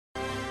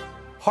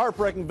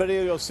Heartbreaking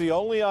video you'll see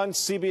only on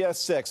CBS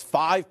 6.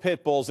 5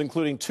 pit bulls,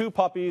 including 2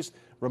 puppies,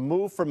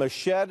 removed from a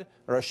shed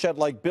or a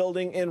shed-like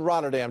building in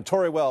Rotterdam.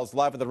 Tori Wells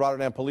live at the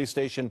Rotterdam Police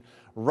Station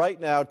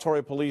right now.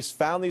 Tori, police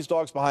found these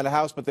dogs behind a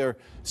house, but they're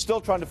still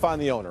trying to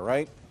find the owner,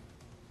 right?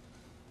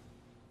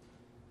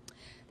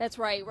 That's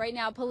right. Right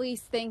now,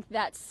 police think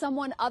that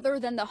someone other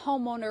than the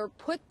homeowner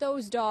put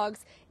those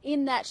dogs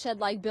in that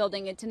shed-like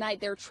building, and tonight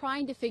they're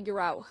trying to figure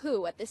out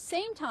who. At the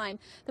same time,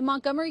 the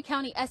Montgomery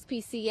County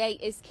SPCA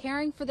is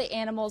caring for the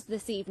animals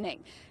this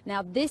evening.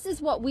 Now, this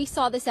is what we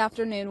saw this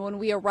afternoon when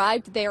we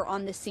arrived there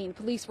on the scene.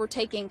 Police were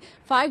taking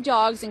 5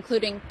 dogs,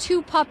 including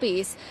 2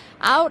 puppies,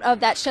 out of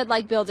that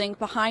shed-like building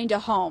behind a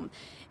home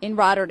in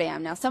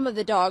Rotterdam. Now, some of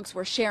the dogs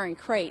were sharing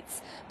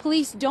crates.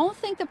 Police don't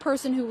think the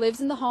person who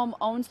lives in the home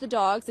owns the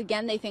dogs.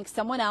 Again, they think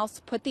someone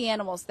else put the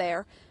animals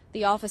there.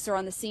 The officer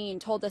on the scene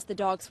told us the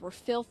dogs were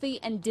filthy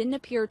and didn't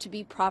appear to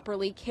be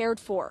properly cared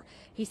for.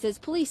 He says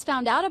police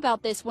found out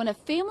about this when a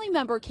family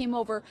member came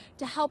over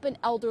to help an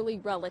elderly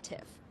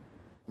relative.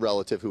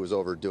 Relative who was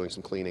over doing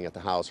some cleaning at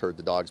the house heard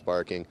the dogs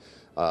barking.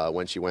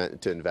 When she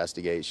went to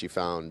investigate, she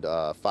found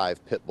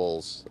 5 pit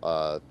bulls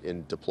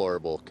in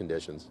deplorable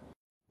conditions.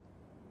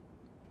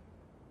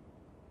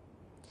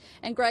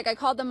 And Greg, I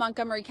called the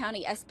Montgomery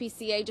County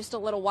SPCA just a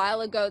little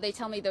while ago. They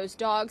tell me those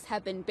dogs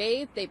have been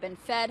bathed, they've been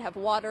fed, have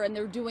water, and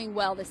they're doing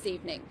well this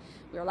evening.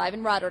 We're live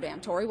in Rotterdam.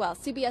 Tori Wells,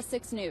 CBS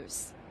 6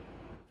 News.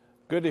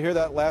 Good to hear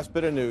that last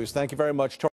bit of news. Thank you very much, Tori.